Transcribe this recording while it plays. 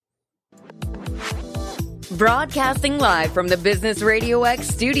Broadcasting live from the Business Radio X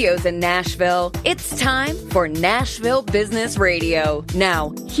studios in Nashville, it's time for Nashville Business Radio.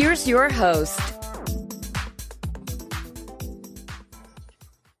 Now, here's your host.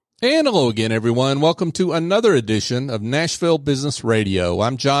 And hello again, everyone. Welcome to another edition of Nashville Business Radio.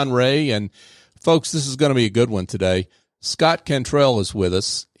 I'm John Ray, and folks, this is going to be a good one today. Scott Cantrell is with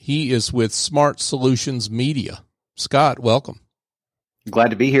us. He is with Smart Solutions Media. Scott, welcome.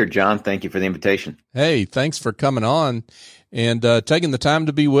 Glad to be here, John. Thank you for the invitation. Hey, thanks for coming on and taking the time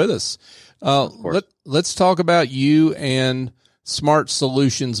to be with us. Let's talk about you and Smart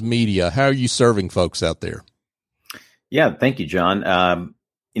Solutions Media. How are you serving folks out there? Yeah, thank you, John.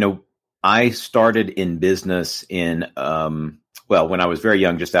 I started in business when I was very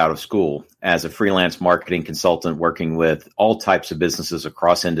young, just out of school, as a freelance marketing consultant, working with all types of businesses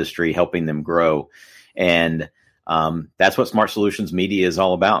across industry, helping them grow. And that's what Smart Solutions Media is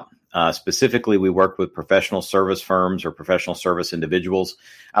all about. Specifically, we work with professional service firms or professional service individuals.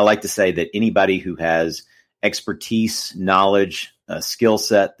 I like to say that anybody who has expertise, knowledge, skill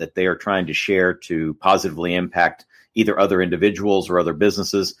set that they are trying to share to positively impact either other individuals or other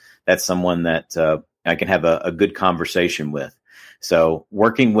businesses, that's someone that I can have a good conversation with. So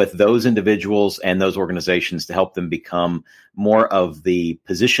working with those individuals and those organizations to help them become more of the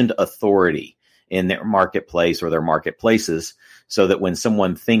positioned authority in their marketplace or their marketplaces, so that when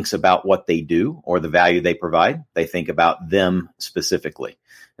someone thinks about what they do or the value they provide, they think about them specifically.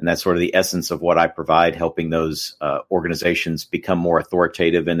 And that's sort of the essence of what I provide, helping those organizations become more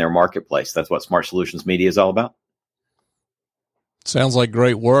authoritative in their marketplace. That's what Smart Solutions Media is all about. Sounds like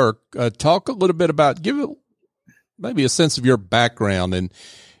great work. Talk a little bit about, give it maybe a sense of your background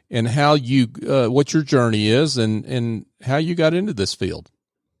and how you, what your journey is and how you got into this field.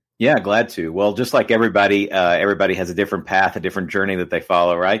 Yeah, glad to. Well, just like everybody has a different path, a different journey that they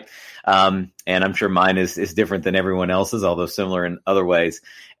follow, right? And I'm sure mine is different than everyone else's, although similar in other ways.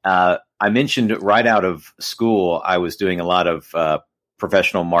 I mentioned right out of school, I was doing a lot of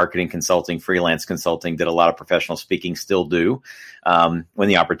professional marketing consulting, freelance consulting, did a lot of professional speaking, still do when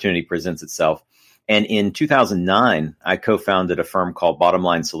the opportunity presents itself. And in 2009, I co-founded a firm called Bottom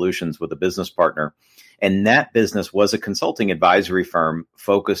Line Solutions with a business partner. And that business was a consulting advisory firm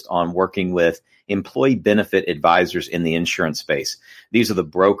focused on working with employee benefit advisors in the insurance space. These are the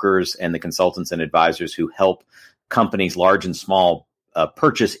brokers and the consultants and advisors who help companies large and small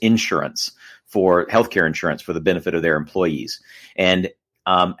purchase insurance for healthcare insurance for the benefit of their employees. And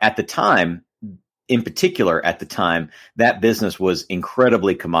at the time, in particular, that business was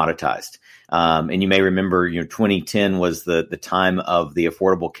incredibly commoditized. And you may remember, 2010 was the time of the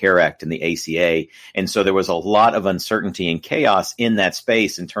Affordable Care Act and the ACA. And so there was a lot of uncertainty and chaos in that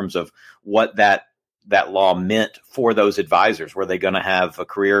space in terms of what that law meant for those advisors. Were they going to have a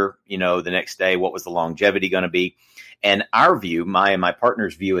career, the next day? What was the longevity going to be? And our view, my and my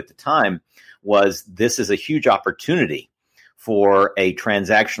partner's view at the time, was this is a huge opportunity for a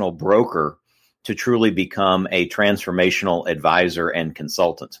transactional broker to truly become a transformational advisor and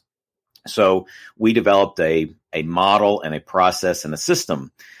consultant. So we developed a model and a process and a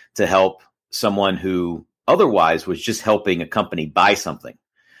system to help someone who otherwise was just helping a company buy something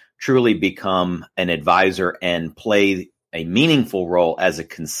truly become an advisor and play a meaningful role as a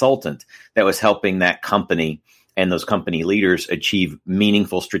consultant that was helping that company and those company leaders achieve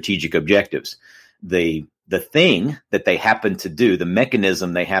meaningful strategic objectives. The thing that they happened to do, the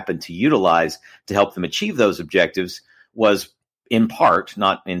mechanism they happened to utilize to help them achieve those objectives was in part,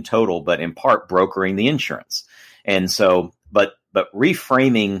 not in total, but in part brokering the insurance. And so, but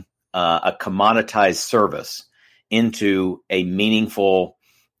reframing a commoditized service into a meaningful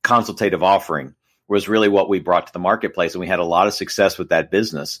consultative offering was really what we brought to the marketplace. And we had a lot of success with that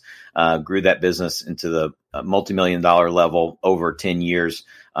business, grew that business into the multi-million-dollar level over 10 years,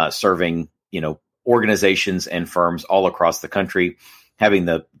 serving, organizations and firms all across the country, having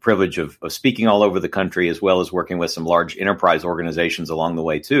the privilege of speaking all over the country, as well as working with some large enterprise organizations along the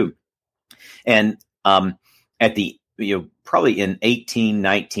way too. And at the, probably in 18,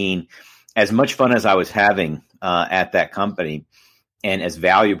 19, as much fun as I was having at that company and as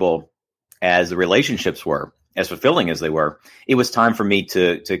valuable as the relationships were, as fulfilling as they were, it was time for me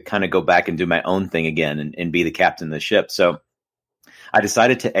to kind of go back and do my own thing again and be the captain of the ship. So I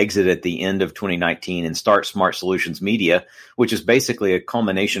decided to exit at the end of 2019 and start Smart Solutions Media, which is basically a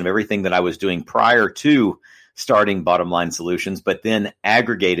culmination of everything that I was doing prior to starting Bottom Line Solutions, but then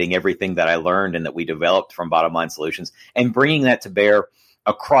aggregating everything that I learned and that we developed from Bottom Line Solutions and bringing that to bear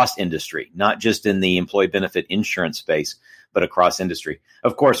across industry, not just in the employee benefit insurance space, but across industry.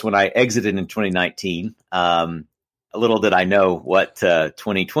 Of course, when I exited in 2019, little did I know what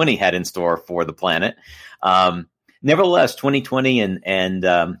 2020 had in store for the planet. Nevertheless, 2020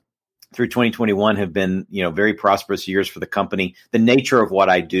 and through 2021 have been, very prosperous years for the company. The nature of what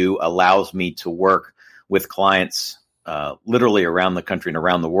I do allows me to work with clients literally around the country and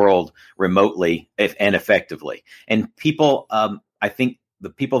around the world remotely and effectively. And people, I think the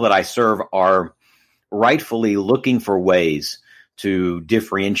people that I serve are rightfully looking for ways to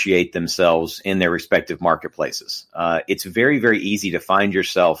differentiate themselves in their respective marketplaces. It's very, very easy to find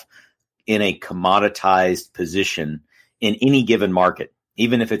yourself in a commoditized position in any given market.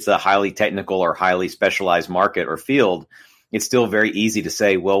 Even if it's a highly technical or highly specialized market or field, it's still very easy to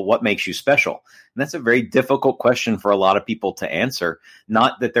say, well, what makes you special? And that's a very difficult question for a lot of people to answer.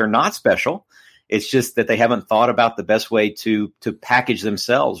 Not that they're not special. It's just that they haven't thought about the best way to package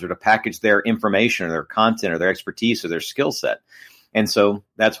themselves or to package their information or their content or their expertise or their skill set. And so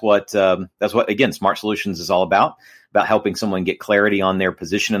that's what again, Smart Solutions is all about helping someone get clarity on their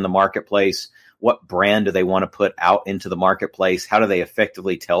position in the marketplace. What brand do they want to put out into the marketplace? How do they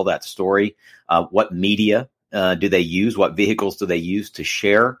effectively tell that story? What media do they use? What vehicles do they use to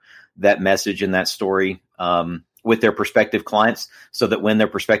share that message and that story with their prospective clients, so that when their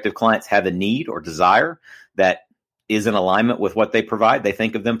prospective clients have a need or desire that is in alignment with what they provide, they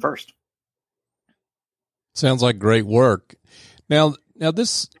think of them first. Sounds like great work. Now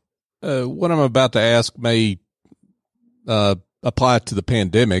this, what I'm about to ask may apply to the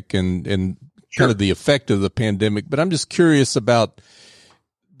pandemic and Sure. kind of the effect of the pandemic, but I'm just curious about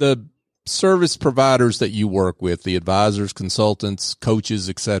the service providers that you work with, the advisors, consultants, coaches,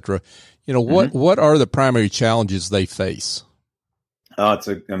 et cetera. What are the primary challenges they face? Oh, it's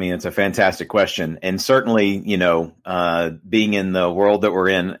a fantastic question. And certainly, being in the world that we're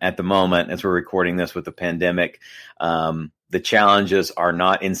in at the moment, as we're recording this with the pandemic, the challenges are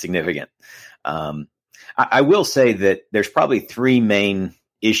not insignificant. I will say that there's probably three main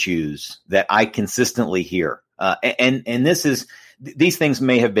issues that I consistently hear. And these things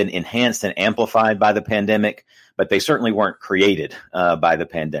may have been enhanced and amplified by the pandemic, but they certainly weren't created by the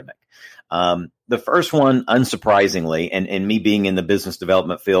pandemic. The first one, unsurprisingly, and me being in the business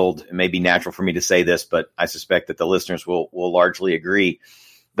development field, it may be natural for me to say this, but I suspect that the listeners will largely agree.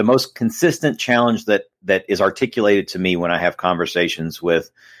 The most consistent challenge that is articulated to me when I have conversations with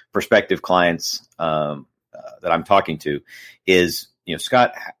prospective clients that I'm talking to is,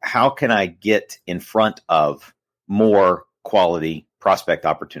 Scott, how can I get in front of more quality prospect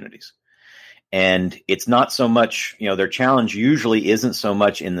opportunities? And it's not so much, their challenge usually isn't so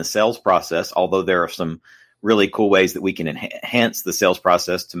much in the sales process, although there are some really cool ways that we can enhance the sales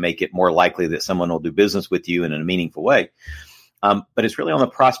process to make it more likely that someone will do business with you in a meaningful way. But it's really on the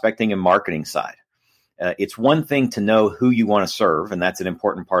prospecting and marketing side. It's one thing to know who you want to serve, and that's an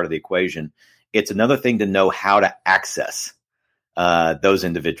important part of the equation. It's another thing to know how to access those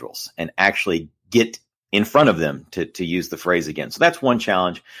individuals and actually get in front of them, to use the phrase again. So that's one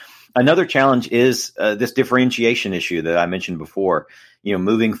challenge. Another challenge is this differentiation issue that I mentioned before,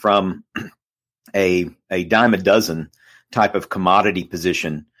 moving from a dime a dozen type of commodity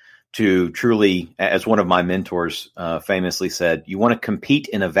position to truly, as one of my mentors famously said, you want to compete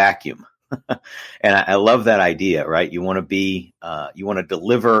in a vacuum. And I love that idea, right? You want to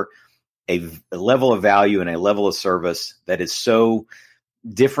deliver a level of value and a level of service that is so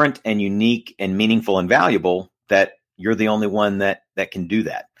different and unique and meaningful and valuable that you're the only one that can do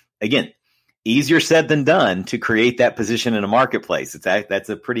that. Again, easier said than done to create that position in a marketplace. That's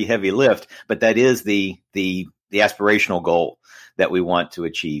a pretty heavy lift, but that is the aspirational goal that we want to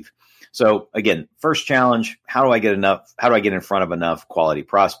achieve. So again, first challenge, how do I get in front of enough quality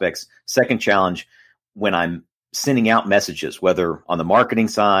prospects? Second challenge, when I'm sending out messages, whether on the marketing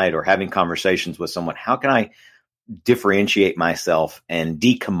side or having conversations with someone, how can I differentiate myself and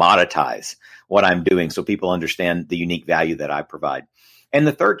decommoditize what I'm doing so people understand the unique value that I provide? And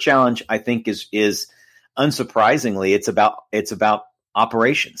the third challenge, I think, is unsurprisingly, it's about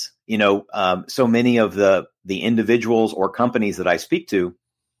operations. So many of the individuals or companies that I speak to,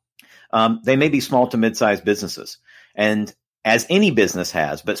 they may be small to mid-sized businesses. And as any business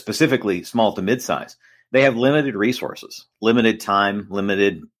has, but specifically small to mid-size, they have limited resources, limited time,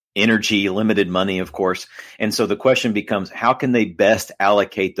 limited energy, limited money, of course. And so the question becomes, how can they best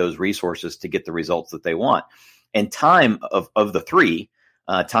allocate those resources to get the results that they want? And time of the three,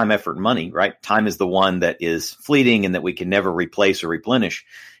 time, effort, and money, right? Time is the one that is fleeting and that we can never replace or replenish.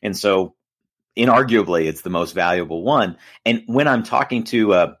 And so inarguably, it's the most valuable one. And when I'm talking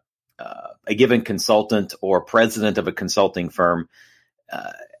to a given consultant or president of a consulting firm,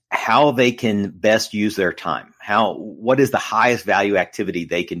 how they can best use their time. What is the highest value activity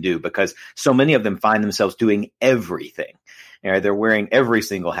they can do? Because so many of them find themselves doing everything. They're wearing every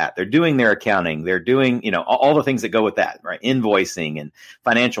single hat. They're doing their accounting. They're doing, all the things that go with that, right? Invoicing and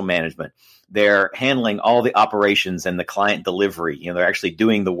financial management. They're handling all the operations and the client delivery. They're actually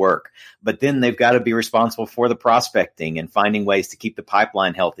doing the work. But then they've got to be responsible for the prospecting and finding ways to keep the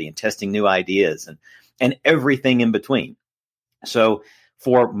pipeline healthy and testing new ideas and everything in between. So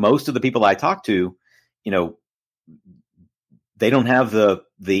for most of the people I talk to, they don't have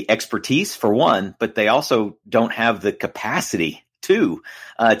the expertise for one, but they also don't have the capacity to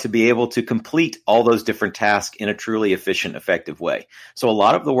be able to complete all those different tasks in a truly efficient, effective way. So a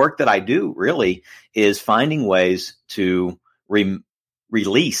lot of the work that I do really is finding ways to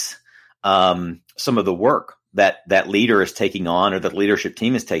release some of the work that leader is taking on or that leadership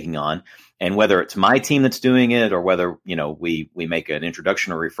team is taking on. And whether it's my team that's doing it or whether, we make an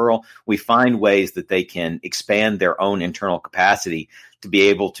introduction or referral, we find ways that they can expand their own internal capacity to be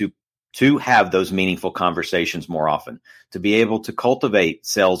able to have those meaningful conversations more often, to be able to cultivate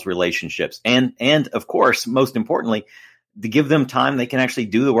sales relationships. And of course, most importantly, to give them time they can actually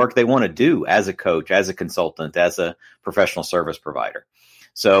do the work they want to do as a coach, as a consultant, as a professional service provider.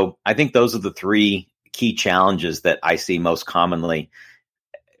 So I think those are the three key challenges that I see most commonly: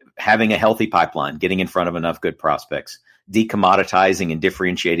 having a healthy pipeline, getting in front of enough good prospects, decommoditizing and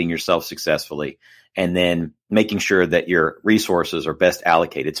differentiating yourself successfully, and then making sure that your resources are best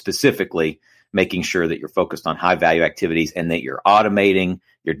allocated, specifically making sure that you're focused on high value activities and that you're automating,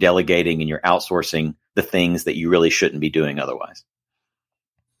 you're delegating, and you're outsourcing the things that you really shouldn't be doing otherwise.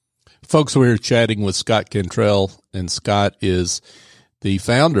 Folks, we're chatting with Scott Cantrell, and Scott is the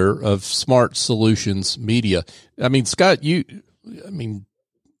founder of Smart Solutions Media. I mean, Scott, you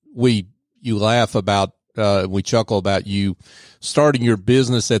laugh about, we chuckle about you starting your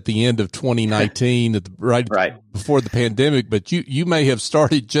business at the end of 2019, right before the pandemic, but you may have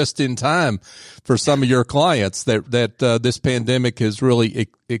started just in time for some of your clients that this pandemic has really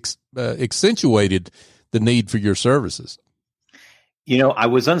accentuated the need for your services. I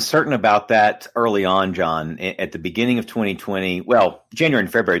was uncertain about that early on, John, at the beginning of 2020. Well, January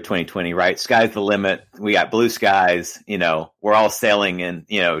and February 2020, right? Sky's the limit. We got blue skies. We're all sailing in,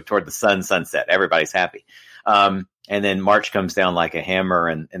 toward the sunset. Everybody's happy. And then March comes down like a hammer,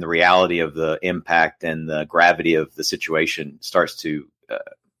 and the reality of the impact and the gravity of the situation starts to,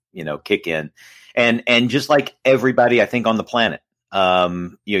 kick in. And just like everybody, I think, on the planet,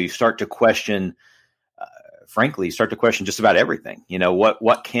 you start to question. Frankly, you start to question just about everything.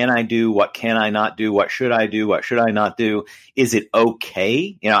 What can I do? What can I not do? What should I do? What should I not do? Is it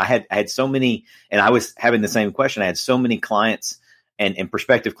okay? I had so many, and I was having the same question. I had so many clients and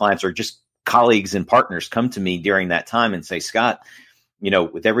prospective clients or just colleagues and partners come to me during that time and say, Scott,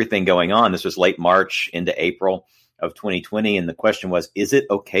 with everything going on, this was late March into April of 2020. And the question was, is it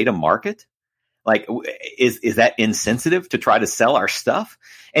okay to market? Like, is that insensitive to try to sell our stuff?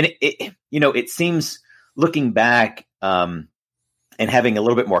 And it seems, looking back and having a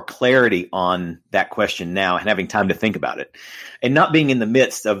little bit more clarity on that question now and having time to think about it and not being in the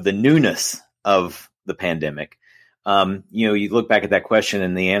midst of the newness of the pandemic, you look back at that question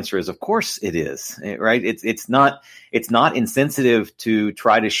and the answer is, of course it is, right? It's not insensitive to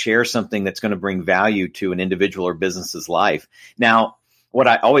try to share something that's going to bring value to an individual or business's life. Now, what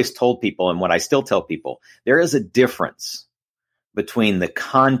I always told people and what I still tell people, there is a difference between the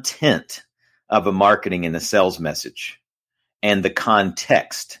content of a marketing and a sales message and the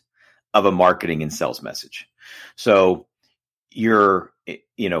context of a marketing and sales message. So you're,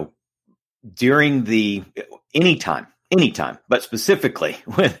 during anytime, but specifically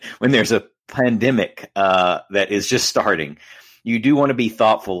when there's a pandemic that is just starting, you do want to be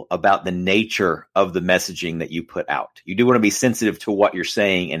thoughtful about the nature of the messaging that you put out. You do want to be sensitive to what you're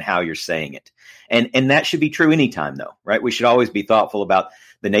saying and how you're saying it. And that should be true anytime though, right? We should always be thoughtful about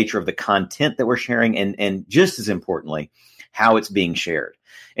the nature of the content that we're sharing and just as importantly, how it's being shared.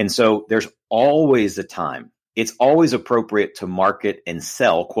 And so there's always a time. It's always appropriate to market and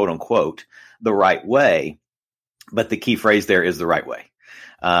sell, quote unquote, the right way. But the key phrase there is the right way.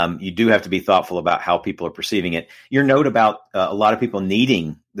 You do have to be thoughtful about how people are perceiving it. Your note about a lot of people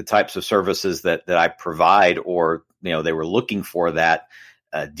needing the types of services that I provide, or they were looking for that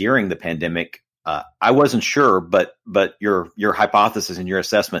during the pandemic. I wasn't sure, but your hypothesis and your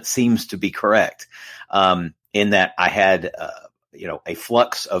assessment seems to be correct. In that I had a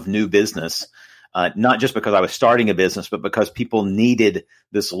flux of new business, not just because I was starting a business, but because people needed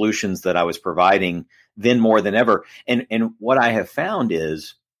the solutions that I was providing then more than ever. And what I have found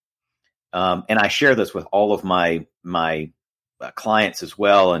is, and I share this with all of my clients as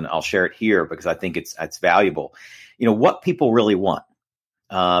well, and I'll share it here because I think it's valuable. What people really want.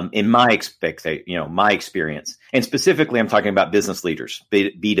 In my experience, and specifically, I'm talking about business leaders,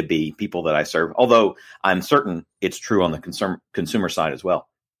 B2B, people that I serve, although I'm certain it's true on the consumer side as well.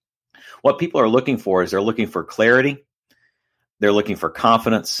 What people are looking for is they're looking for clarity, they're looking for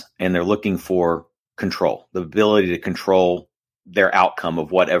confidence, and they're looking for control, the ability to control their outcome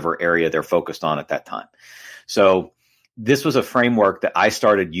of whatever area they're focused on at that time. So this was a framework that I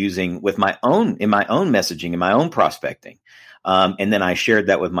started using in my own messaging, in my own prospecting. And then I shared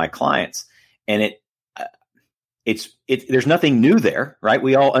that with my clients, and there's nothing new there, right?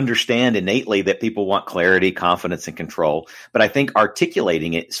 We all understand innately that people want clarity, confidence, and control. But I think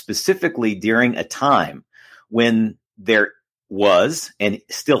articulating it specifically during a time when there was and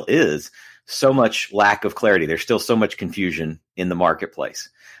still is so much lack of clarity, there's still so much confusion in the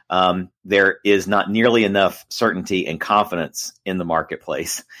marketplace. There is not nearly enough certainty and confidence in the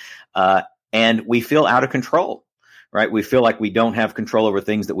marketplace. And we feel out of control. Right? We feel like we don't have control over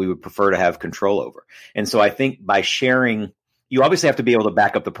things that we would prefer to have control over. And so I think by sharing, you obviously have to be able to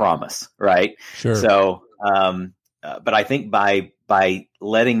back up the promise, right? Sure. So, but I think by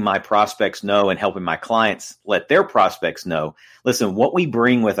letting my prospects know and helping my clients let their prospects know, listen, what we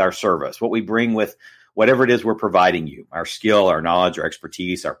bring with our service, what we bring with whatever it is we're providing you, our skill, our knowledge, our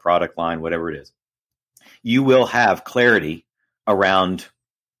expertise, our product line, whatever it is, you will have clarity around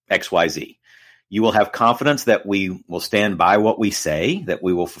XYZ. You will have confidence that we will stand by what we say, that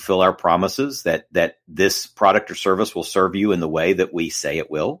we will fulfill our promises, that this product or service will serve you in the way that we say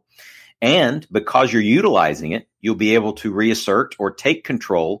it will. And because you're utilizing it, you'll be able to reassert or take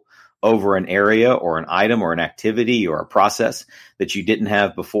control over an area or an item or an activity or a process that you didn't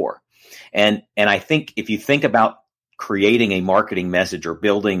have before. And I think if you think about creating a marketing message or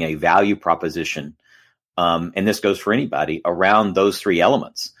building a value proposition, and this goes for anybody, around those three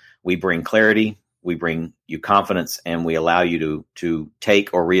elements, we bring clarity, we bring you confidence, and we allow you to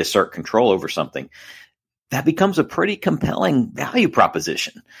take or reassert control over something. That becomes a pretty compelling value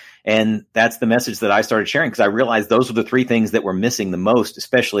proposition. And that's the message that I started sharing, because I realized those were the three things that were missing the most,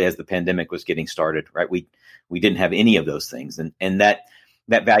 especially as the pandemic was getting started, right? We didn't have any of those things. And that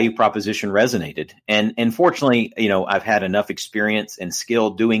value proposition resonated. And fortunately, I've had enough experience and skill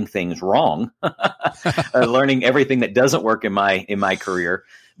doing things wrong, learning everything that doesn't work in my career,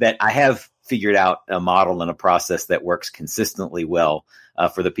 that I have figured out a model and a process that works consistently well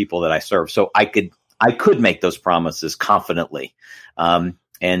for the people that I serve. So I could make those promises confidently.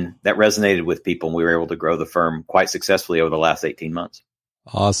 And that resonated with people, and we were able to grow the firm quite successfully over the last 18 months.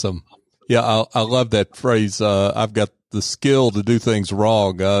 Awesome. Yeah, I love that phrase. I've got the skill to do things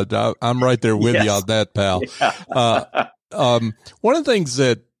wrong. I'm right there with you on that, pal. Yeah. One of the things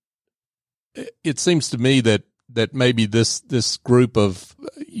that it seems to me that maybe this group of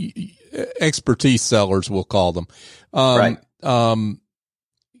expertise sellers, we'll call them, right.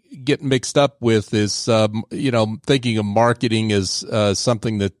 Get mixed up with is, thinking of marketing as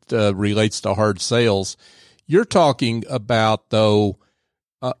something that relates to hard sales. You're talking about, though,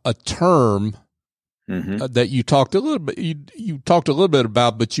 a term that you talked a little bit. You talked a little bit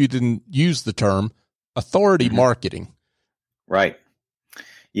about, but you didn't use the term authority marketing. Right.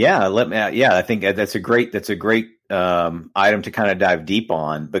 Yeah. I think that's a great item to kind of dive deep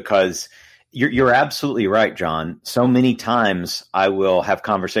on, because you're absolutely right, John. So many times I will have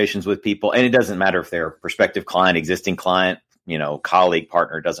conversations with people, and it doesn't matter if they're a prospective client, existing client, colleague,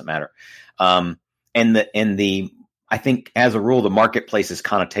 partner, it doesn't matter. I think as a rule, the marketplace's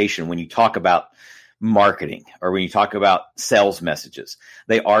connotation, when you talk about marketing or when you talk about sales messages,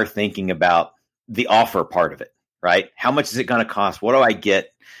 they are thinking about the offer part of it, right? How much is it going to cost? What do I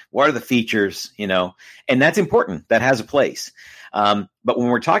get? What are the features? And that's important. That has a place. But when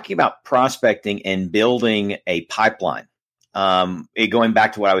we're talking about prospecting and building a pipeline, going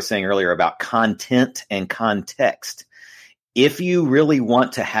back to what I was saying earlier about content and context, if you really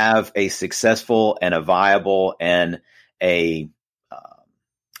want to have a successful and a viable and a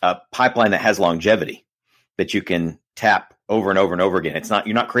pipeline that has longevity that you can tap over and over and over again,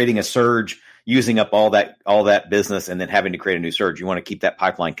 you're not creating a surge, using up all that business and then having to create a new surge. You want to keep that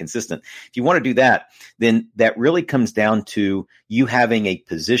pipeline consistent. If you want to do that, then that really comes down to you having a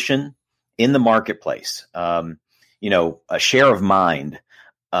position in the marketplace, a share of mind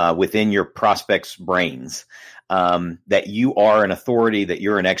within your prospects' brains, that you are an authority, that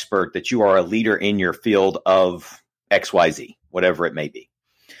you're an expert, that you are a leader in your field of XYZ, whatever it may be.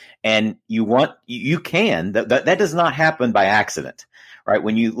 And that does not happen by accident. Right.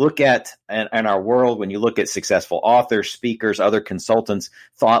 When you look at in our world, when you look at successful authors, speakers, other consultants,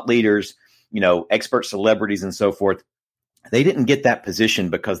 thought leaders, expert celebrities and so forth, they didn't get that position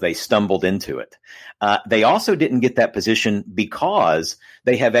because they stumbled into it. They also didn't get that position because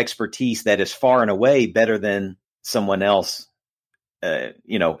they have expertise that is far and away better than someone else,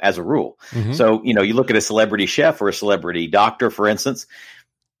 as a rule. Mm-hmm. So, you look at a celebrity chef or a celebrity doctor, for instance,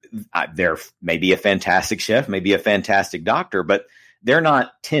 they're maybe a fantastic chef, maybe a fantastic doctor, but they're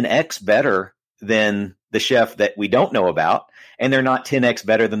not 10x better than the chef that we don't know about. And they're not 10x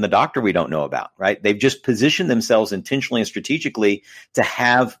better than the doctor we don't know about, right? They've just positioned themselves intentionally and strategically to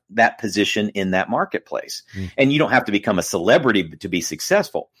have that position in that marketplace. Mm. And you don't have to become a celebrity to be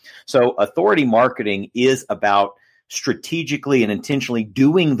successful. So authority marketing is about strategically and intentionally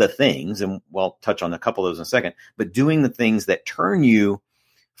doing the things, and we'll touch on a couple of those in a second, but doing the things that turn you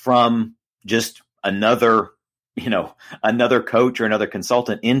from just another coach or another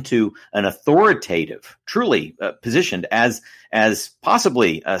consultant into an authoritative, truly positioned as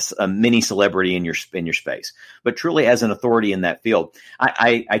possibly a mini celebrity in your space, but truly as an authority in that field.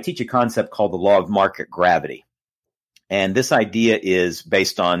 I teach a concept called the law of market gravity. And this idea is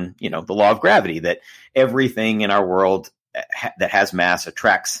based on, the law of gravity, that everything in our world that has mass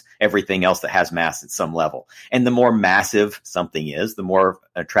attracts everything else that has mass at some level. And the more massive something is, the more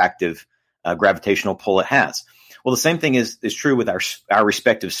attractive gravitational pull it has. Well, the same thing is true with our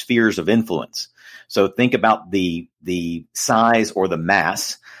respective spheres of influence. So think about the size or the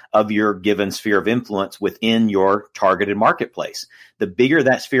mass of your given sphere of influence within your targeted marketplace. The bigger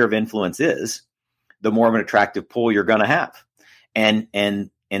that sphere of influence is, the more of an attractive pull you're going to have. And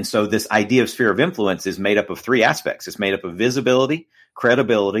so this idea of sphere of influence is made up of three aspects. It's made up of visibility,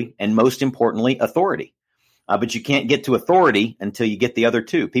 credibility, and most importantly, authority. But you can't get to authority until you get the other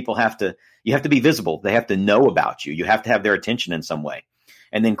two. You have to be visible. They have to know about you. You have to have their attention in some way.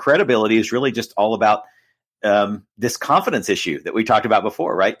 And then credibility is really just all about this confidence issue that we talked about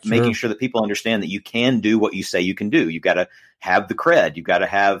before, right? Sure. Making sure that people understand that you can do what you say you can do. You've got to have the cred. You've got to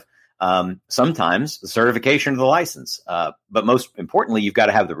have sometimes the certification of the license. But most importantly, you've got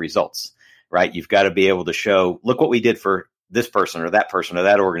to have the results, right? You've got to be able to show, look what we did for this person or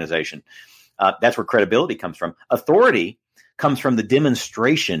that organization. That's where credibility comes from. Authority comes from the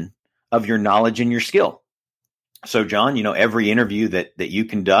demonstration of your knowledge and your skill. So, John, every interview that you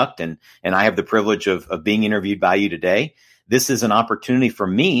conduct, and I have the privilege of being interviewed by you today, this is an opportunity for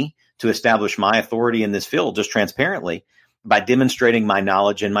me to establish my authority in this field just transparently by demonstrating my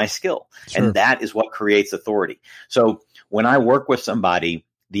knowledge and my skill. Sure. And that is what creates authority. So when I work with somebody,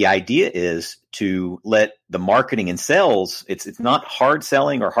 the idea is to let the marketing and sales, it's not hard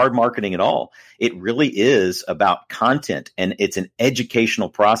selling or hard marketing at all. It really is about content, and it's an educational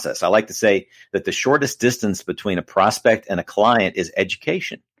process. I like to say that the shortest distance between a prospect and a client is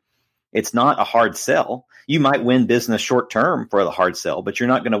education. It's not a hard sell. You might win business short term for the hard sell, but you're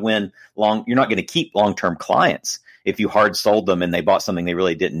not going to you're not going to keep long-term clients if you hard sold them and they bought something they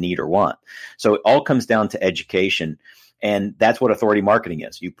really didn't need or want. So it all comes down to education. And that's what authority marketing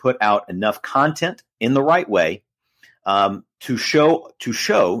is. You put out enough content in the right way to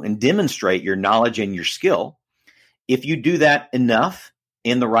show and demonstrate your knowledge and your skill. If you do that enough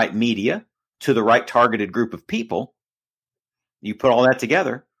in the right media to the right targeted group of people, you put all that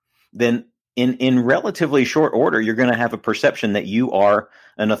together, then in relatively short order, you're going to have a perception that you are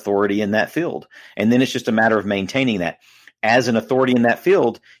an authority in that field. And then it's just a matter of maintaining that. As an authority in that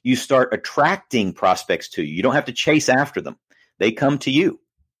field, you start attracting prospects to you. You don't have to chase after them. They come to you.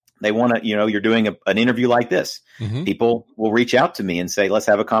 They want to, you're doing an interview like this. Mm-hmm. People will reach out to me and say, let's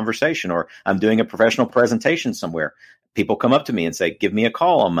have a conversation, or I'm doing a professional presentation somewhere. People come up to me and say, give me a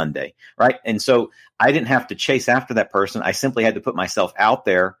call on Monday, right? And so I didn't have to chase after that person. I simply had to put myself out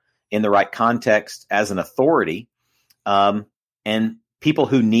there in the right context as an authority. And people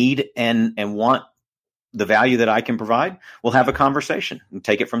who need and want the value that I can provide, we'll have a conversation and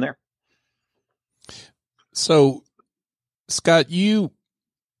take it from there. So, Scott, you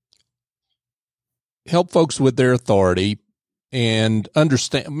help folks with their authority and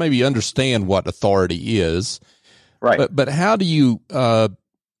understand what authority is. Right. But how do you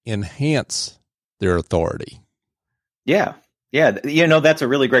enhance their authority? Yeah. That's a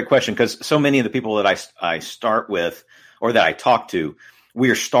really great question, because so many of the people that I start with or that I talk to, we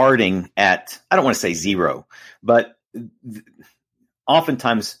are starting at, I don't want to say zero, but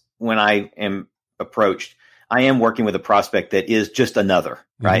oftentimes when I am approached, I am working with a prospect that is just another,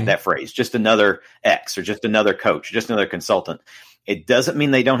 right? Mm-hmm. That phrase, just another X, or just another coach, just another consultant. It doesn't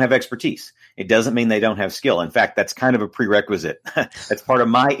mean they don't have expertise. It doesn't mean they don't have skill. In fact, that's kind of a prerequisite. That's part of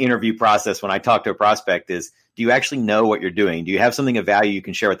my interview process when I talk to a prospect is, do you actually know what you're doing? Do you have something of value you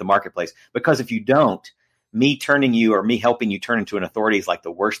can share with the marketplace? Because if you don't, me turning you or me helping you turn into an authority is like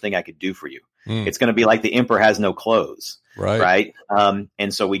the worst thing I could do for you. It's going to be like the emperor has no clothes. Right.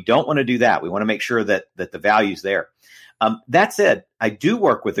 And so we don't want to do that. We want to make sure that the value's there. That said, I do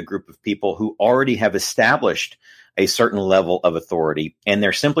work with a group of people who already have established a certain level of authority, and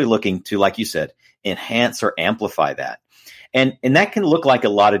they're simply looking to, like you said, enhance or amplify that. And that can look like a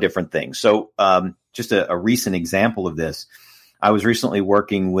lot of different things. So just a recent example of this, I was recently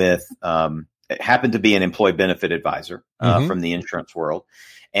working with, it happened to be an employee benefit advisor from the insurance world.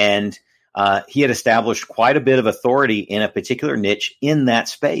 And he had established quite a bit of authority in a particular niche in that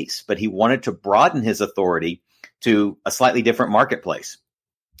space, but he wanted to broaden his authority to a slightly different marketplace.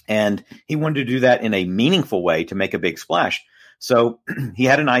 And he wanted to do that in a meaningful way to make a big splash. So he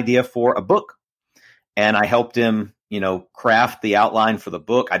had an idea for a book, and I helped him, craft the outline for the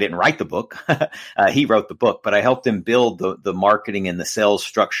book. I didn't write the book. He wrote the book, but I helped him build the marketing and the sales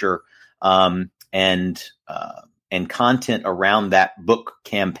structure, and content around that book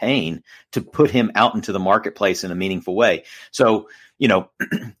campaign to put him out into the marketplace in a meaningful way. So,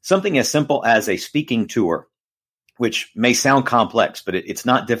 something as simple as a speaking tour, which may sound complex, but it's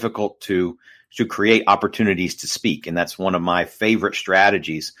not difficult to create opportunities to speak. And that's one of my favorite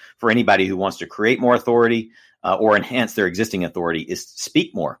strategies for anybody who wants to create more authority or enhance their existing authority is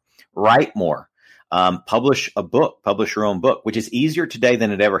speak more, write more, publish a book, publish your own book, which is easier today than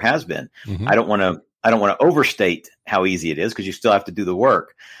it ever has been. I don't want to overstate how easy it is because you still have to do the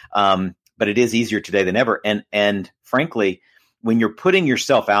work. But it is easier today than ever. And frankly, when you're putting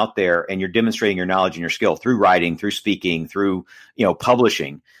yourself out there and you're demonstrating your knowledge and your skill through writing, through speaking, through,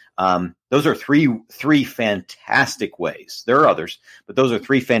 publishing, those are three fantastic ways. There are others, but those are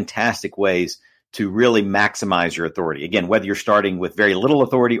three fantastic ways to really maximize your authority. Again, whether you're starting with very little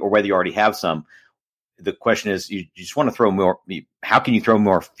authority or whether you already have some, the question is, you just want to throw more. How can you throw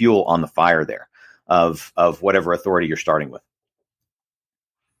more fuel on the fire there of whatever authority you're starting with?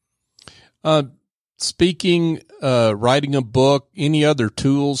 Speaking, writing a book, any other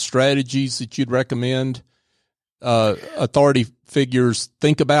tools, strategies that you'd recommend authority figures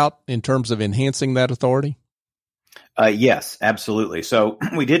think about in terms of enhancing that authority? Yes, absolutely. So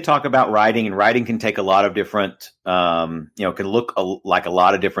we did talk about writing, and writing can take a lot of different, can look like a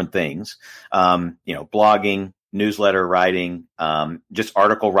lot of different things. Blogging, newsletter writing, just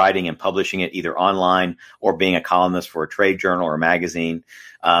article writing and publishing it either online or being a columnist for a trade journal or a magazine.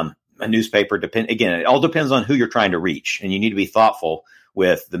 A newspaper, again, it all depends on who you're trying to reach, and you need to be thoughtful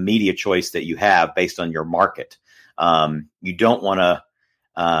with the media choice that you have based on your market. You don't want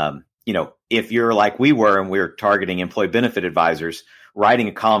to, if you're like we were and we're targeting employee benefit advisors, writing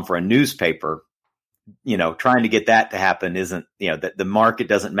a column for a newspaper, trying to get that to happen isn't, the market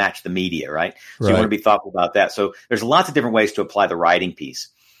doesn't match the media, right? So you want to be thoughtful about that. So there's lots of different ways to apply the writing piece.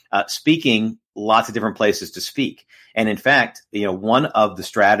 Speaking, lots of different places to speak. And in fact, one of the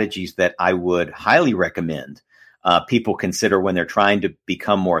strategies that I would highly recommend people consider when they're trying to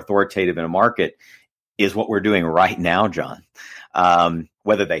become more authoritative in a market is what we're doing right now, John.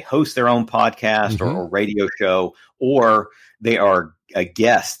 Whether they host their own podcast or radio show, or they are a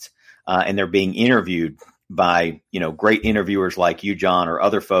guest and they're being interviewed by, great interviewers like you, John, or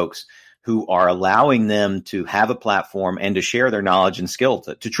other folks who are allowing them to have a platform and to share their knowledge and skill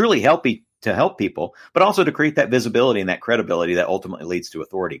to truly help people, but also to create that visibility and that credibility that ultimately leads to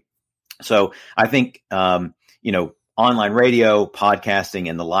authority. So I think, online radio, podcasting,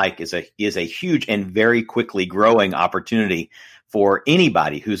 and the like is a huge and very quickly growing opportunity for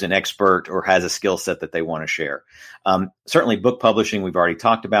anybody who's an expert or has a skill set that they want to share. Certainly book publishing, we've already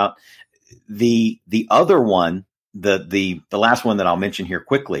talked about. The other one, the last one that I'll mention here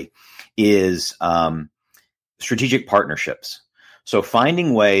quickly is strategic partnerships. So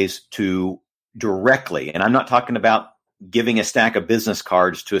finding ways to directly, and I'm not talking about giving a stack of business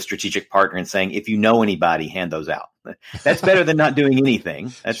cards to a strategic partner and saying, if you know anybody, hand those out. That's better than not doing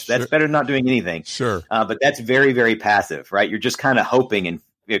anything. That's better than not doing anything. Sure. But that's very, very passive, right? You're just kind of hoping and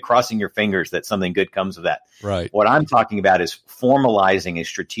crossing your fingers that something good comes of that. Right. What I'm talking about is formalizing a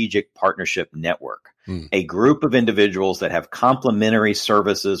strategic partnership network, a group of individuals that have complementary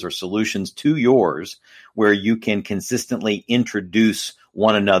services or solutions to yours, where you can consistently introduce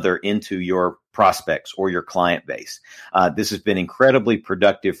one another into your prospects or your client base. This has been incredibly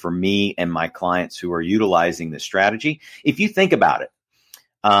productive for me and my clients who are utilizing this strategy. If you think about it,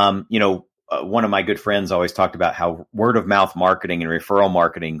 one of my good friends always talked about how word of mouth marketing and referral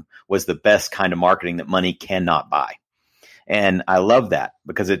marketing was the best kind of marketing that money cannot buy. And I love that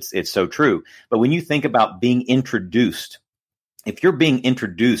because it's so true. But when you think about being introduced, if you're being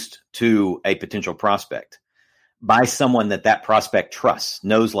introduced to a potential prospect by someone that prospect trusts,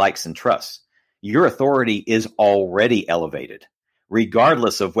 knows, likes, and trusts, your authority is already elevated,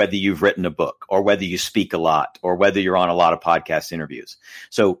 regardless of whether you've written a book or whether you speak a lot or whether you're on a lot of podcast interviews.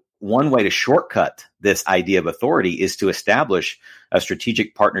 So one way to shortcut this idea of authority is to establish a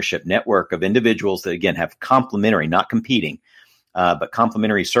strategic partnership network of individuals that, again, have complementary, not competing, but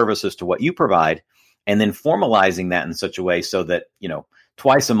complementary services to what you provide, and then formalizing that in such a way so that,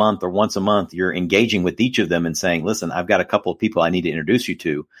 twice a month or once a month, you're engaging with each of them and saying, listen, I've got a couple of people I need to introduce you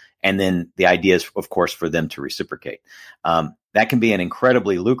to. And then the idea is, of course, for them to reciprocate. That can be an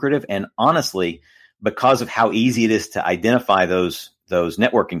incredibly lucrative, and honestly, because of how easy it is to identify those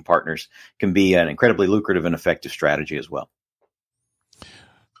networking partners, can be an incredibly lucrative and effective strategy as well.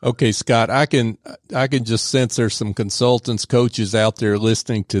 Okay, Scott, I can just sense there's some consultants, coaches out there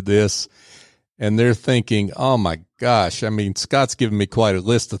listening to this, and they're thinking, oh my gosh, I mean, Scott's giving me quite a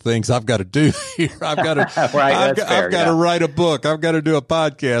list of things I've got to do here. I've got to, I've got to write a book. I've got to do a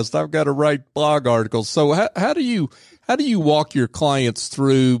podcast. I've got to write blog articles. So how do you walk your clients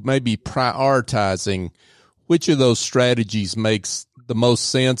through maybe prioritizing which of those strategies makes the most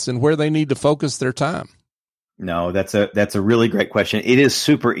sense and where they need to focus their time? No, that's a really great question. It is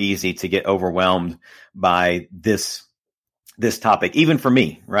super easy to get overwhelmed by this topic, even for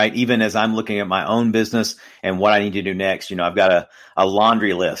me, right? Even as I'm looking at my own business and what I need to do next, I've got a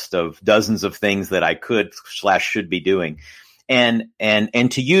laundry list of dozens of things that I could/should be doing. And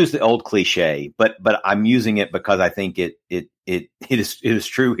to use the old cliche, but I'm using it because I think it is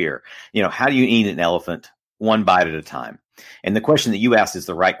true here. How do you eat an elephant one bite at a time? And the question that you asked is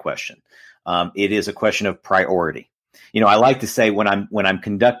the right question. It is a question of priority. I like to say when I'm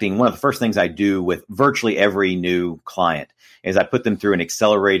conducting, one of the first things I do with virtually every new client is I put them through an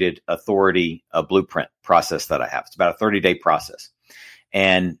accelerated authority blueprint process that I have. It's about a 30-day process.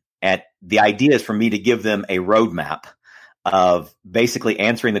 And the idea is for me to give them a roadmap of basically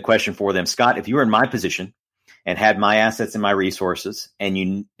answering the question for them. Scott, if you were in my position and had my assets and my resources, and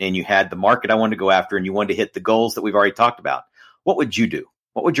you had the market I wanted to go after, and you wanted to hit the goals that we've already talked about, what would you do?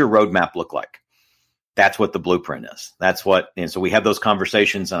 What would your roadmap look like? That's what the blueprint is. And so we have those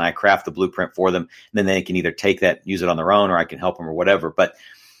conversations, and I craft the blueprint for them. And then they can either take that, use it on their own, or I can help them or whatever. But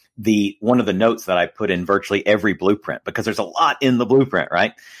one of the notes that I put in virtually every blueprint, because there's a lot in the blueprint,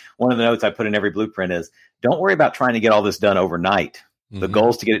 right? One of the notes I put in every blueprint is, don't worry about trying to get all this done overnight. Mm-hmm. The goal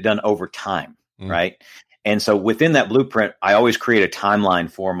is to get it done over time, right? And so within that blueprint, I always create a timeline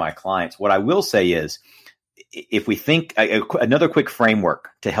for my clients. What I will say is, if we think another quick framework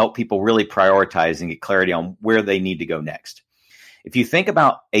to help people really prioritize and get clarity on where they need to go next. If you think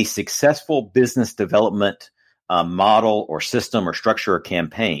about a successful business development model or system or structure or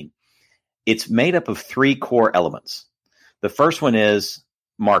campaign, it's made up of three core elements. The first one is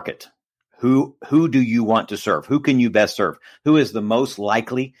market. Who do you want to serve? Who can you best serve? Who is the most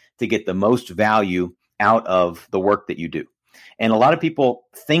likely to get the most value out of the work that you do? And a lot of people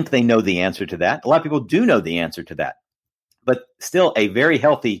think they know the answer to that. A lot of people do know the answer to that. But still, a very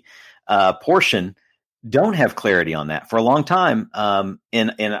healthy portion don't have clarity on that. For a long time, in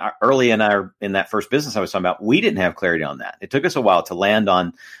that first business I was talking about, we didn't have clarity on that. It took us a while to land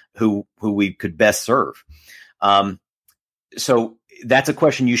on who we could best serve. So that's a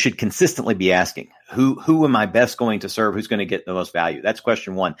question you should consistently be asking. Who am I best going to serve? Who's going to get the most value? That's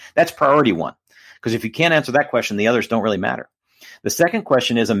question one. That's priority one. Because if you can't answer that question, the others don't really matter. The second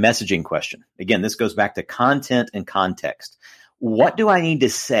question is a messaging question. Again, this goes back to content and context. What do I need to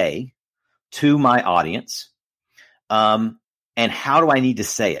say to my audience? And how do I need to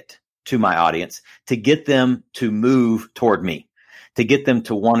say it to my audience to get them to move toward me, to get them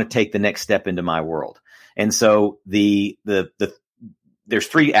to want to take the next step into my world? And so there's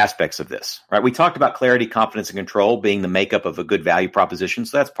three aspects of this, right? We talked about clarity, confidence, and control being the makeup of a good value proposition.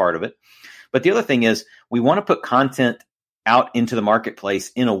 So that's part of it. But the other thing is we want to put content out into the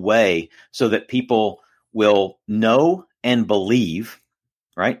marketplace in a way so that people will know and believe,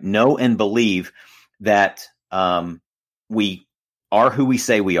 right? Know and believe that we are who we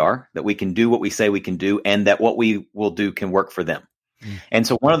say we are, that we can do what we say we can do, and that what we will do can work for them. And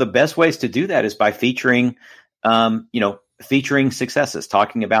so one of the best ways to do that is by featuring successes,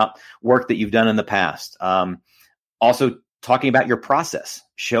 talking about work that you've done in the past. Also talking about your process,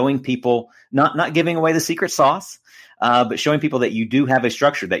 showing people, not giving away the secret sauce, but showing people that you do have a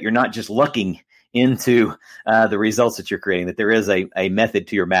structure, that you're not just looking into the results that you're creating, that there is a method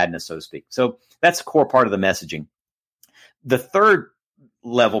to your madness, so to speak. So that's a core part of the messaging. The third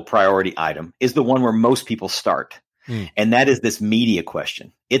level priority item is the one where most people start. And that is this media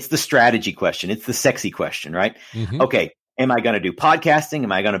question. It's the strategy question. It's the sexy question, right? Mm-hmm. Okay, Am I going to do podcasting?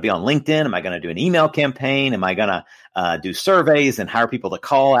 Am I going to be on LinkedIn? Am I going to do an email campaign? Am I going to do surveys and hire people to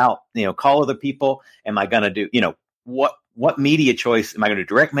call other people? Am I going to do, what media choice? Am I going to do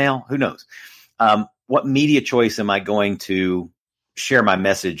direct mail? Who knows? What media choice am I going to share my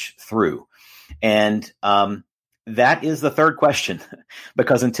message through? And that is the third question,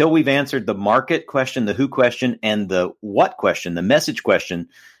 because until we've answered the market question, the who question, and the what question, the message question,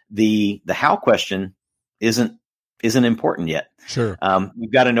 the how question isn't important yet. Sure.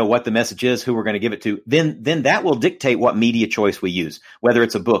 We've got to know what the message is, who we're going to give it to. Then that will dictate what media choice we use, whether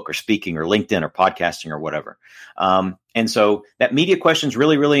it's a book or speaking or LinkedIn or podcasting or whatever. And so that media question is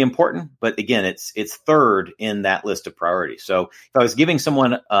really, really important. But again, it's third in that list of priorities. So if I was giving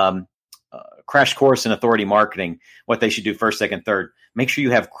someone a crash course in authority marketing, what they should do first, second, third, make sure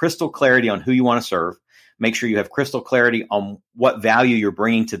you have crystal clarity on who you want to serve. Make sure you have crystal clarity on what value you're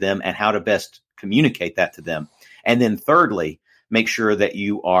bringing to them and how to best communicate that to them. And then thirdly, make sure that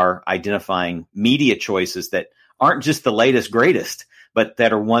you are identifying media choices that aren't just the latest, greatest, but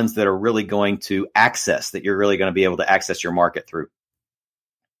that are ones that are really going to that you're really going to be able to access your market through.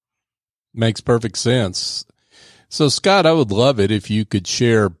 Makes perfect sense. So, Scott, I would love it if you could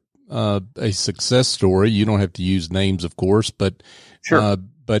share a success story. You don't have to use names, of course, but sure.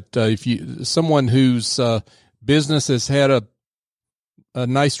 If someone whose business has had a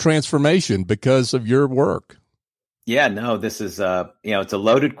nice transformation because of your work. Yeah, no, this is it's a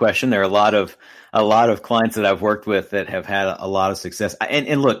loaded question. There are a lot of clients that I've worked with that have had a lot of success.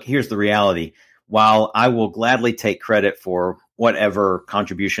 And look, here's the reality. While I will gladly take credit for whatever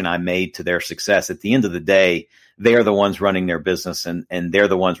contribution I made to their success, at the end of the day, they are the ones running their business and they're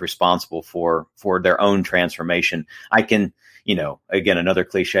the ones responsible for their own transformation. I can, again, another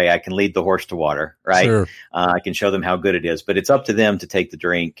cliche, I can lead the horse to water, right? Sure. I can show them how good it is, but it's up to them to take the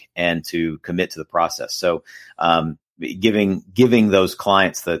drink and to commit to the process. So, giving those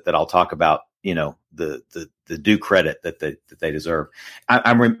clients that I'll talk about, the due credit that they deserve.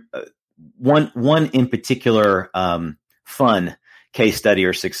 One in particular, fun case study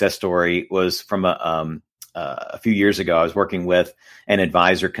or success story was from a few years ago. I was working with an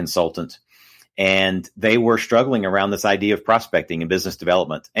advisor consultant, and they were struggling around this idea of prospecting and business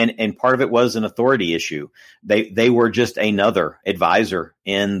development. And part of it was an authority issue. They were just another advisor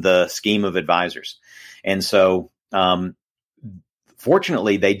in the scheme of advisors. And so,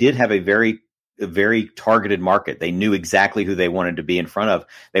 fortunately, they did have a very targeted market. They knew exactly who they wanted to be in front of.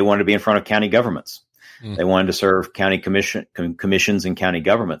 They wanted to be in front of county governments. They wanted to serve county commissions and county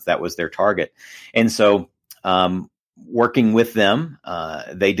governments. That was their target. And so, working with them,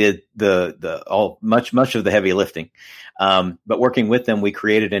 they did much of the heavy lifting. But working with them, we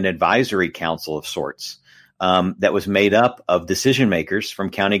created an advisory council of sorts that was made up of decision makers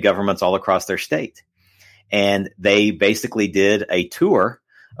from county governments all across their state. And they basically did a tour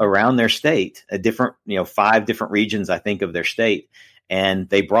around their state, 5 different regions, I think, of their state. And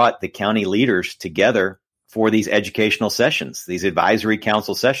they brought the county leaders together for these educational sessions, these advisory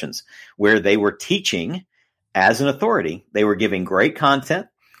council sessions, where they were teaching as an authority. They were giving great content,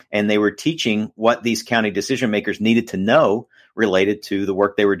 and they were teaching what these county decision makers needed to know related to the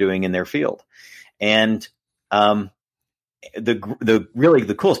work they were doing in their field. And the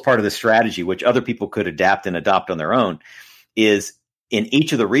coolest part of the strategy, which other people could adapt and adopt on their own, is in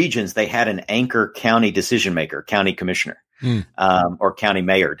each of the regions, they had an anchor county decision maker, county commissioner, or county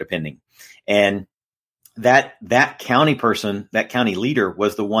mayor, depending. And that county person, that county leader,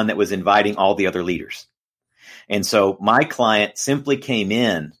 was the one that was inviting all the other leaders. And so my client simply came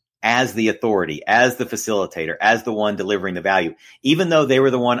in as the authority, as the facilitator, as the one delivering the value. Even though they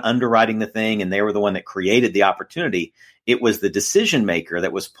were the one underwriting the thing and they were the one that created the opportunity, it was the decision maker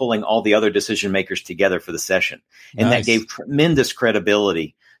that was pulling all the other decision makers together for the session. And Nice. That gave tremendous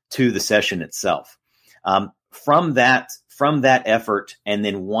credibility to the session itself. From that effort, and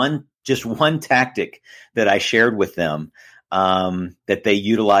then one tactic that I shared with them, that they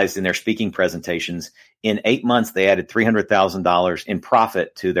utilized in their speaking presentations, in 8 months, they added $300,000 in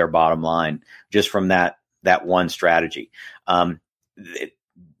profit to their bottom line just from that one strategy. That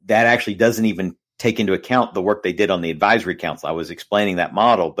actually doesn't even take into account the work they did on the advisory council. I was explaining that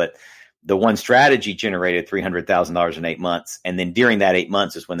model, but the one strategy generated $300,000 in 8 months. And then during that 8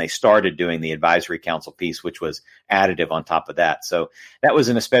 months is when they started doing the advisory council piece, which was additive on top of that. So that was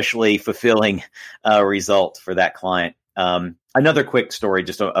an especially fulfilling result for that client. Another quick story,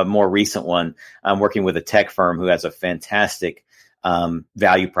 just a more recent one. I'm working with a tech firm who has a fantastic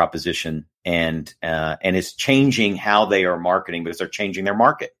value proposition and is changing how they are marketing because they're changing their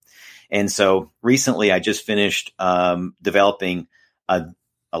market. And so recently I just finished developing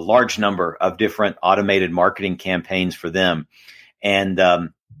a large number of different automated marketing campaigns for them. And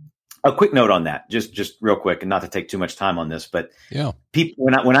a quick note on that, just real quick, and not to take too much time on this, but people,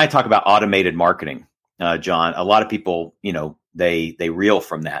 when I talk about automated marketing, John, a lot of people, they reel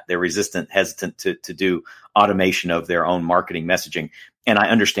from that. They're hesitant to do automation of their own marketing messaging. And I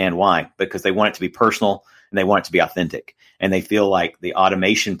understand why, because they want it to be personal and they want it to be authentic. And they feel like the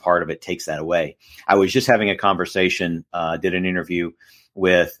automation part of it takes that away. I was just having a conversation, did an interview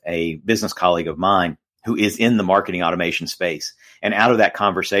with a business colleague of mine who is in the marketing automation space. And out of that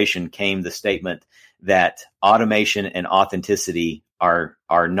conversation came the statement that automation and authenticity are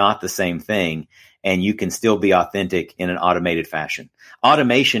not the same thing. And you can still be authentic in an automated fashion.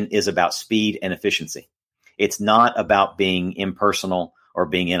 Automation is about speed and efficiency. It's not about being impersonal or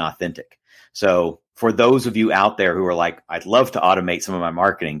being inauthentic. So for those of you out there who are like, I'd love to automate some of my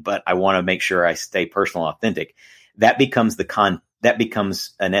marketing, but I want to make sure I stay personal and authentic, that becomes a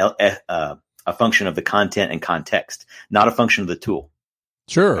function of the content and context, not a function of the tool.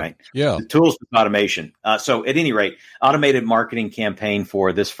 Sure. Right? Yeah. The tools with automation. So at any rate, automated marketing campaign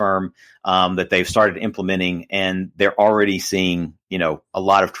for this firm that they've started implementing, and they're already seeing, a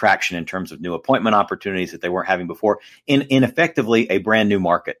lot of traction in terms of new appointment opportunities that they weren't having before in effectively a brand new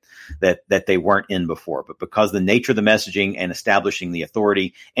market that they weren't in before. But because the nature of the messaging and establishing the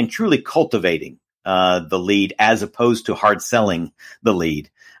authority and truly cultivating the lead as opposed to hard selling the lead,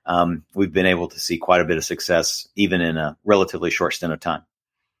 we've been able to see quite a bit of success even in a relatively short stint of time.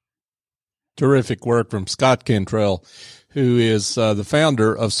 Terrific work from Scott Cantrell, who is the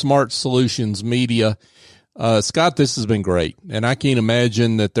founder of Smart Solutions Media. Scott, this has been great. And I can't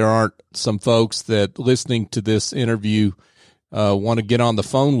imagine that there aren't some folks that listening to this interview want to get on the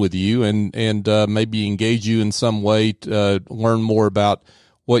phone with you and maybe engage you in some way to learn more about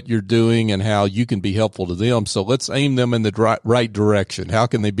what you're doing and how you can be helpful to them. So let's aim them in the right direction. How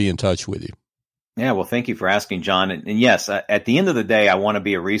can they be in touch with you? Yeah, well, thank you for asking, John. And yes, at the end of the day, I want to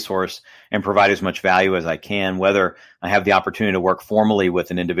be a resource and provide as much value as I can, whether I have the opportunity to work formally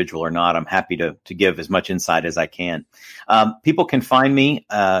with an individual or not. I'm happy to give as much insight as I can. People can find me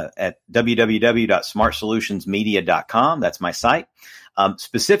at www.smartsolutionsmedia.com. That's my site.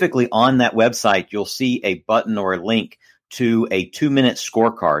 Specifically on that website, you'll see a button or a link to a 2-minute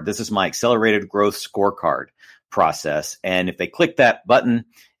scorecard. This is my accelerated growth scorecard process. And if they click that button,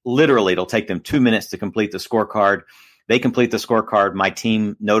 literally, it'll take them 2 minutes to complete the scorecard. They complete the scorecard. My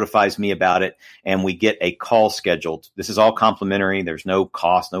team notifies me about it, and we get a call scheduled. This is all complimentary. There's no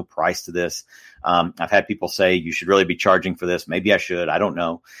cost, no price to this. I've had people say you should really be charging for this. Maybe I should. I don't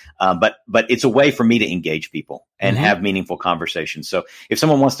know. But it's a way for me to engage people and have meaningful conversations. So if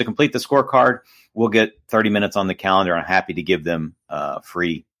someone wants to complete the scorecard, we'll get 30 minutes on the calendar. I'm happy to give them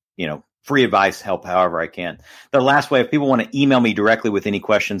free advice, help however I can. The last way, if people want to email me directly with any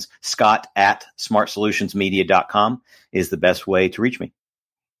questions, scott@smartsolutionsmedia.com is the best way to reach me.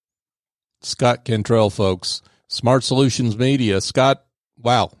 Scott Cantrell, folks, Smart Solutions Media. Scott,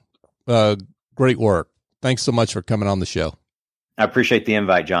 wow, great work. Thanks so much for coming on the show. I appreciate the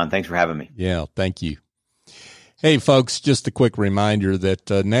invite, John. Thanks for having me. Yeah, thank you. Hey, folks, just a quick reminder that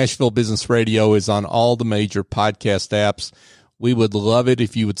Nashville Business Radio is on all the major podcast apps. We would love it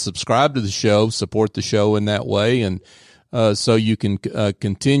if you would subscribe to the show, support the show in that way, and so you can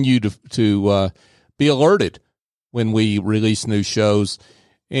continue to be alerted when we release new shows.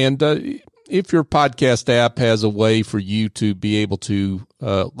 And if your podcast app has a way for you to be able to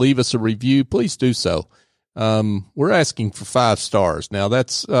leave us a review, please do so. We're asking for 5 stars. Now,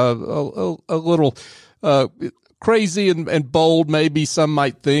 that's a little crazy and bold, maybe some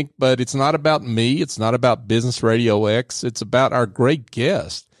might think, but it's not about me. It's not about Business Radio X. It's about our great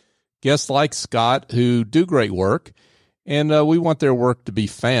guests like Scott who do great work, and we want their work to be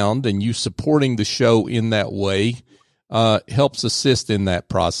found, and you supporting the show in that way helps assist in that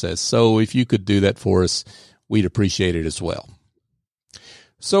process. So if you could do that for us, we'd appreciate it as well.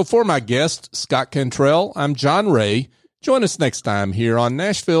 So for my guest, Scott Cantrell, I'm John Ray. Join us next time here on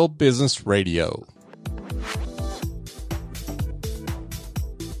Nashville Business Radio.